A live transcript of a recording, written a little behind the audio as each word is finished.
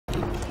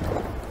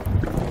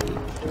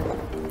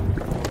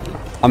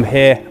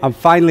I'm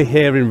finally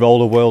here in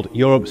Rollerworld,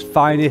 Europe's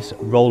finest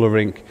roller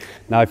rink.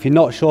 Now if you're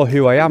not sure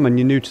who I am and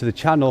you're new to the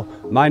channel,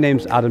 my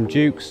name's Adam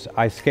Dukes.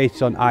 I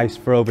skated on ice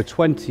for over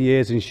 20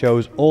 years in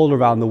shows all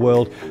around the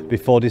world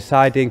before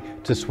deciding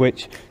to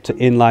switch to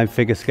inline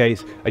figure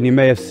skates, and you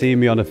may have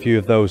seen me on a few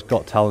of those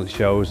Got Talent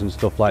shows and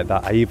stuff like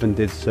that. I even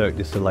did Cirque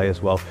du Soleil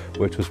as well,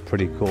 which was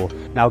pretty cool.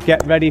 Now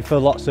get ready for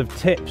lots of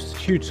tips,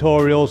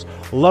 tutorials,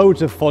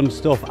 loads of fun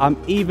stuff. I'm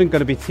even going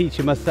to be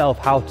teaching myself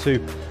how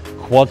to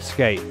quad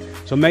skate.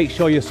 So make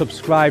sure you're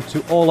subscribed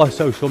to all our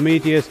social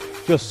medias.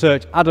 Just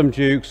search Adam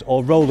Dukes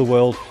or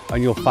Rollerworld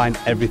and you'll find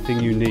everything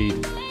you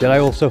need. Did I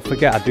also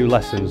forget I do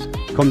lessons?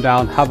 Come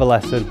down, have a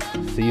lesson.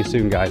 See you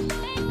soon, guys.